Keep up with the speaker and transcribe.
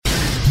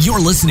You're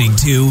listening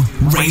to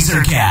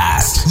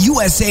Razorcast,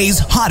 USA's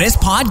hottest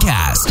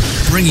podcast,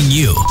 bringing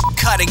you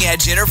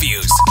cutting-edge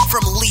interviews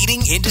from leading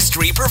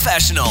industry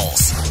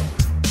professionals.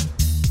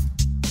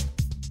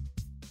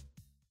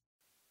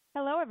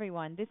 Hello,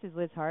 everyone. This is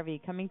Liz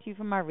Harvey coming to you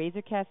from our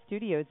Razorcast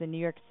studios in New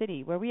York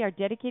City, where we are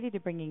dedicated to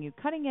bringing you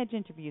cutting-edge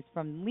interviews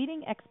from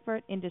leading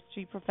expert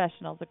industry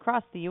professionals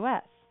across the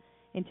U.S.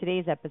 In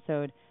today's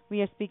episode,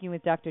 we are speaking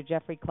with Dr.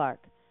 Jeffrey Clark.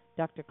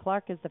 Dr.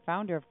 Clark is the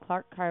founder of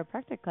Clark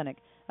Chiropractic Clinic,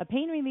 a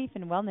pain relief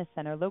and wellness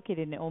center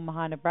located in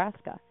Omaha,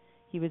 Nebraska.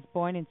 He was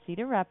born in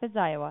Cedar Rapids,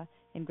 Iowa,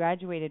 and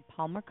graduated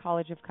Palmer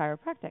College of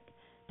Chiropractic.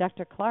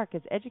 Dr. Clark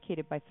is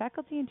educated by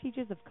faculty and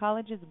teachers of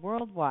colleges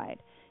worldwide.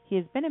 He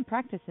has been in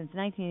practice since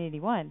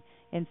 1981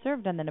 and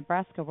served on the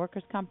Nebraska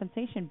Workers'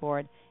 Compensation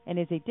Board and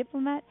is a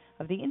diplomat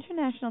of the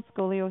International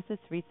Scoliosis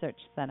Research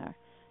Center.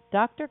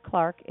 Dr.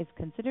 Clark is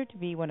considered to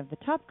be one of the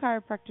top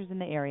chiropractors in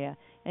the area,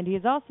 and he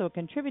is also a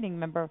contributing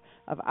member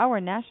of our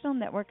national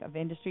network of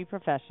industry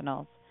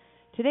professionals.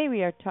 Today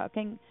we are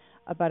talking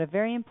about a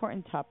very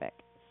important topic,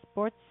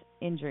 sports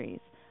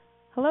injuries.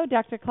 Hello,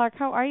 Dr. Clark.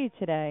 How are you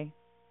today?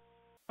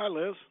 Hi,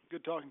 Liz.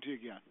 Good talking to you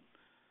again.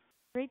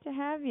 Great to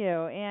have you.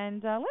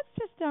 And let's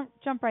just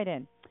jump right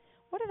in.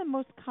 What are the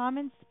most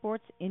common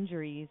sports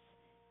injuries,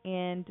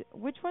 and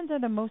which ones are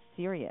the most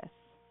serious?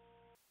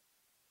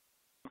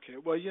 Okay.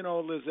 Well,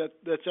 Liz,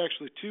 that's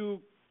actually two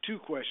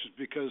questions,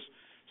 because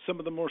some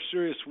of the more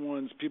serious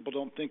ones people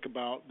don't think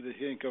about. They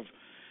think of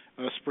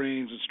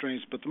sprains and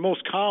strains, but the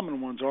most common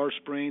ones are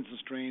sprains and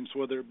strains,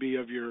 whether it be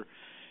of your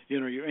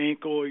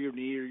ankle or your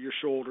knee or your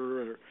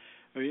shoulder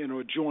or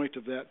a joint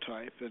of that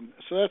type. And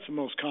so that's the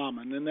most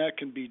common, and that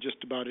can be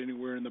just about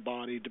anywhere in the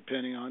body,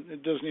 depending on,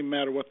 it doesn't even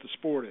matter what the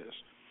sport is.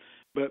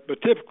 But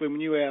typically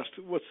when you ask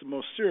what's the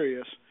most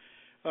serious,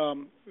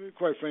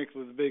 quite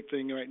frankly, the big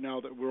thing right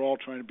now that we're all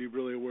trying to be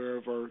really aware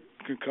of are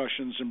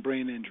concussions and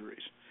brain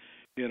injuries.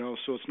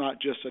 So it's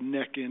not just a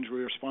neck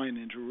injury or spine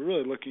injury. We're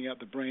really looking at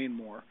the brain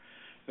more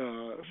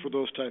for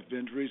those type of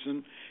injuries.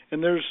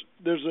 And there's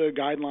a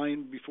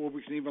guideline before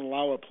we can even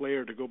allow a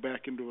player to go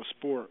back into a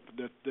sport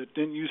that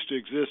didn't used to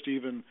exist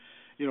even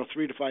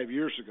 3 to 5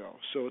 years ago.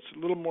 So it's a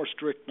little more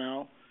strict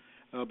now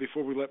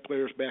before we let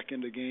players back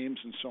into games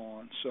and so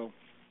on. So.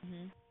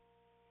 Mm-hmm.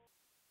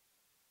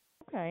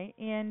 Okay,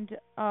 and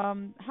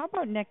how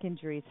about neck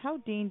injuries? How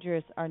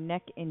dangerous are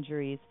neck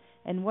injuries,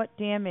 and what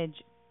damage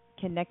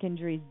can neck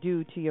injuries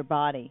do to your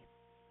body?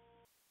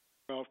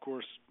 Well, of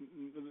course,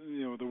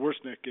 the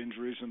worst neck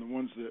injuries and the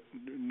ones that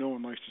no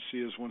one likes to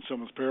see is when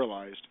someone's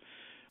paralyzed,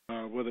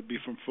 whether it be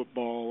from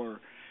football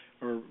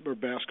or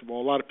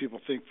basketball. A lot of people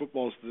think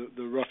football is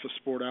the roughest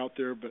sport out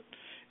there, but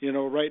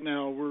right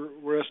now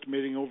we're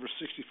estimating over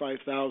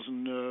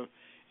 65,000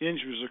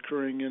 injuries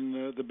occurring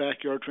in the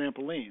backyard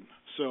trampoline.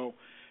 So.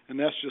 And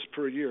that's just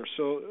per year.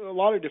 So a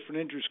lot of different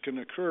injuries can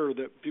occur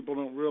that people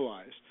don't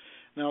realize.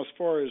 Now, as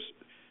far as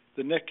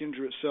the neck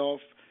injury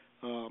itself,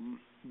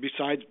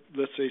 besides,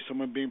 let's say,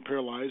 someone being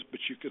paralyzed, but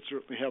you could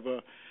certainly have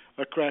a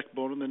cracked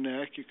bone in the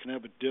neck. You can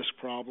have a disc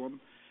problem,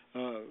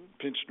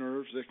 pinched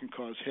nerves that can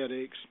cause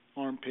headaches,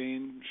 arm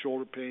pain,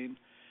 shoulder pain.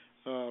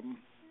 And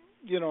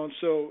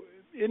so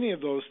any of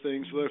those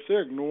things, if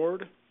they're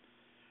ignored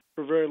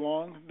for very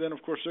long, then,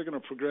 of course, they're going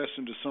to progress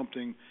into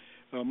something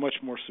much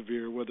more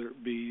severe, whether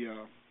it be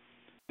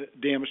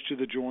damage to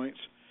the joints.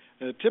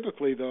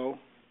 Typically, though,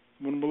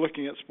 when we're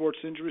looking at sports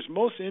injuries,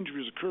 most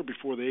injuries occur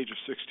before the age of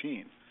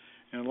 16.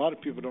 And a lot of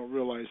people don't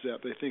realize that.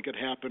 They think it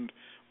happened,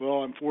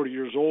 well, I'm 40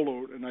 years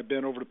old and I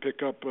bent over to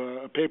pick up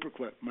a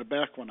paperclip. My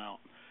back went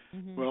out.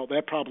 Mm-hmm. Well,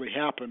 that probably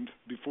happened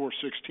before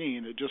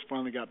 16. It just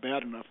finally got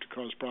bad enough to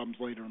cause problems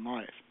later in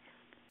life.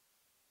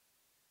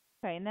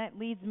 Okay, and that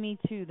leads me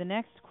to the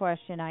next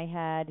question I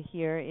had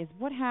here is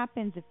what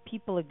happens if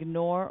people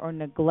ignore or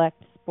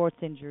neglect sports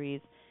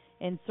injuries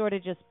and sort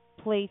of just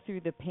play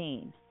through the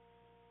pain?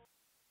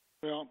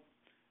 Well,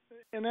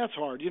 and that's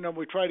hard.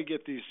 We try to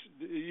get these,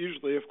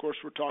 usually, of course,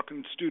 we're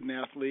talking student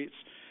athletes.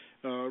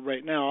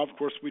 Right now, of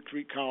course, we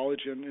treat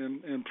college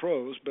and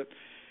pros, but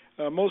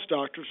most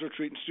doctors are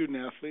treating student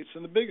athletes.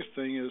 And the biggest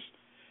thing is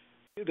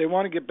they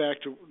want to get back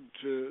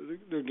to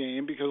their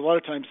game, because a lot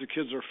of times the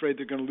kids are afraid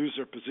they're going to lose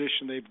their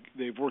position.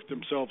 They've worked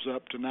themselves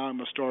up to now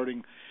I'm a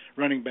starting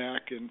running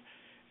back, and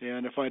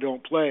if I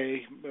don't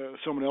play,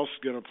 someone else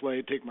is going to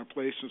play, take my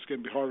place, and it's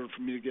going to be harder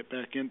for me to get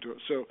back into it.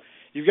 So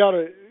you've got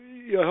to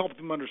help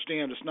them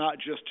understand it's not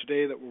just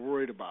today that we're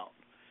worried about.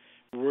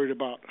 We're worried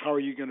about how are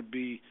you going to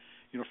be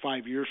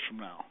 5 years from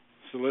now.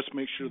 So let's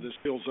make sure this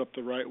builds up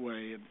the right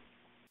way.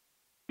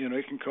 And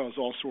it can cause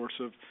all sorts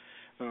of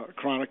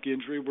chronic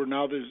injury, where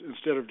now there's,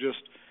 instead of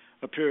just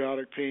a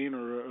periodic pain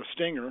or a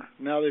stinger,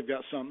 now they've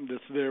got something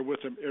that's there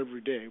with them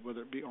every day,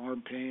 whether it be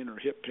arm pain or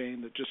hip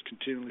pain that just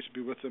continues to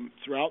be with them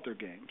throughout their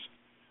games.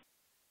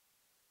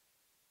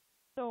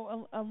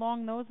 So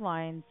along those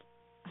lines,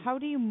 how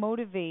do you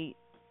motivate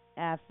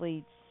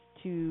athletes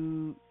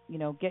to,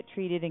 get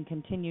treated and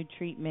continue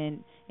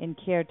treatment and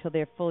care till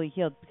they're fully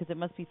healed? Because it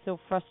must be so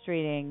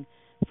frustrating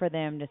for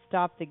them to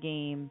stop the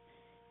game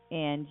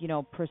and,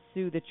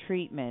 pursue the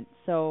treatment.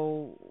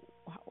 So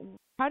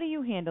How do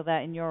you handle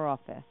that in your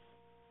office?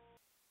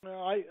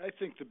 Well, I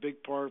think the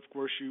big part, of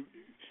course, you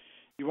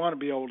want to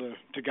be able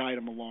to guide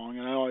them along,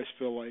 and I always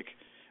feel like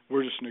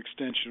we're just an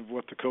extension of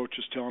what the coach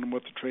is telling them,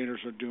 what the trainers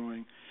are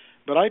doing.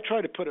 But I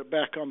try to put it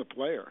back on the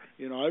player.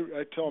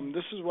 I tell them,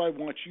 this is what I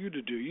want you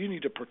to do. You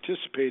need to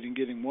participate in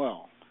getting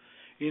well.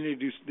 You need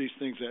to do these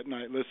things at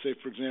night. Let's say,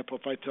 for example,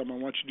 if I tell them I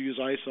want you to use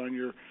ice on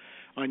your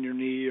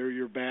knee or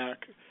your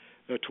back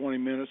 20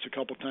 minutes a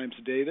couple times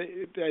a day,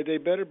 they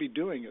better be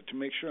doing it to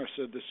make sure. I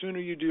said, the sooner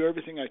you do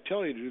everything I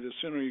tell you to do, the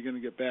sooner you're going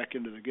to get back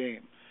into the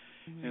game.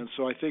 Mm-hmm. And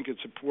so I think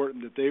it's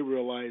important that they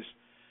realize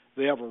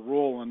they have a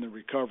role in the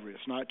recovery.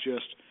 It's not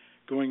just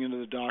going into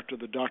the doctor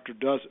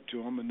does it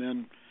to them, and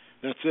then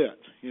that's it.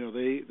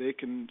 They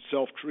can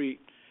self-treat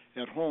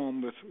at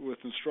home with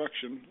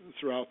instruction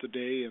throughout the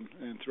day and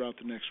throughout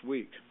the next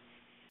week.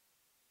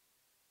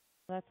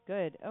 That's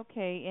good.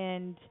 Okay,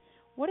 and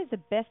what is the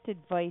best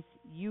advice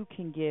you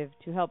can give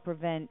to help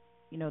prevent,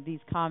 these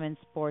common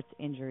sports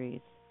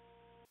injuries?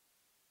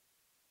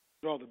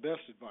 Well, the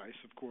best advice,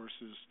 of course,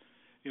 is,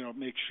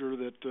 make sure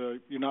that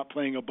you're not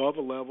playing above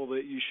a level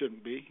that you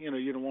shouldn't be.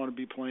 You don't want to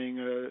be playing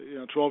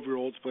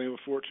 12-year-olds playing with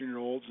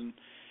 14-year-olds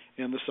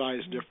and the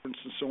size difference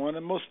and so on.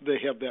 And most they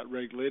have that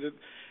regulated.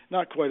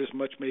 Not quite as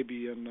much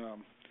maybe in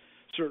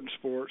certain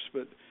sports,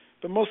 but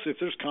mostly if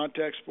there's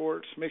contact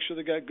sports, make sure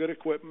they got good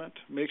equipment,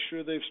 make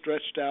sure they've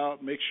stretched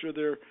out, make sure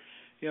they're,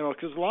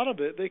 because a lot of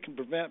it they can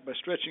prevent by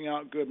stretching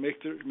out good,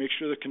 make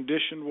sure they're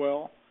conditioned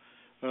well,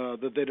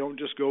 that they don't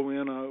just go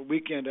in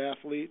weekend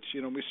athletes.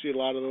 We see a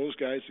lot of those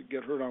guys that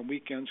get hurt on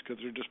weekends because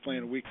they're just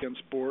playing a weekend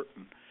sport,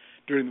 and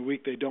during the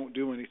week they don't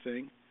do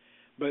anything.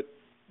 But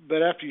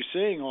after you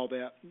saying all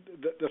that,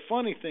 the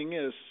funny thing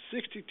is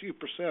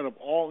 62% of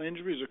all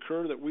injuries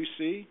occur that we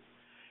see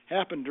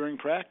happen during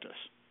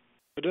practice.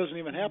 It doesn't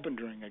even happen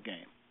during a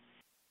game.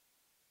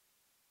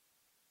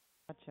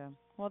 Gotcha.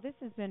 Well, this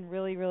has been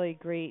really, really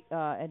great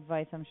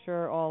advice. I'm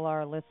sure all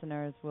our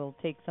listeners will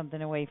take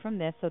something away from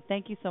this. So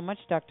thank you so much,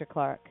 Dr.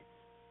 Clark.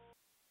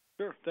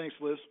 Sure. Thanks,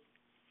 Liz.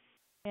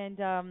 And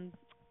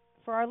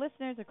for our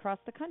listeners across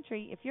the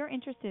country, if you're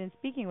interested in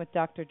speaking with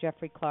Dr.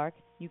 Jeffrey Clark,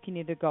 you can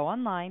either go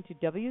online to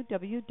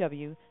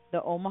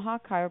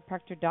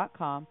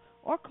www.theomahachiropractor.com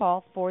or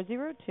call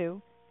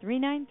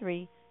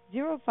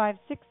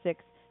 402-393-0566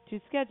 to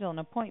schedule an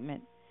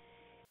appointment.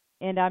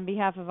 And on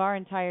behalf of our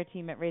entire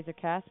team at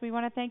RazorCast, we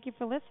want to thank you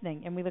for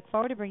listening, and we look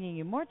forward to bringing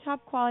you more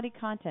top-quality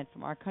content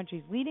from our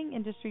country's leading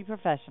industry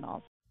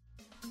professionals.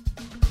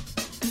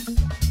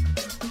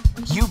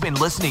 You've been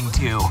listening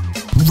to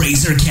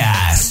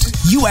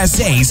RazorCast,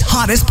 USA's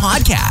hottest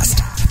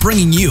podcast,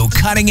 bringing you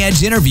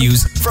cutting-edge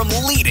interviews from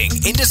leading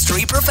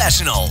industry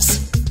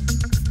professionals.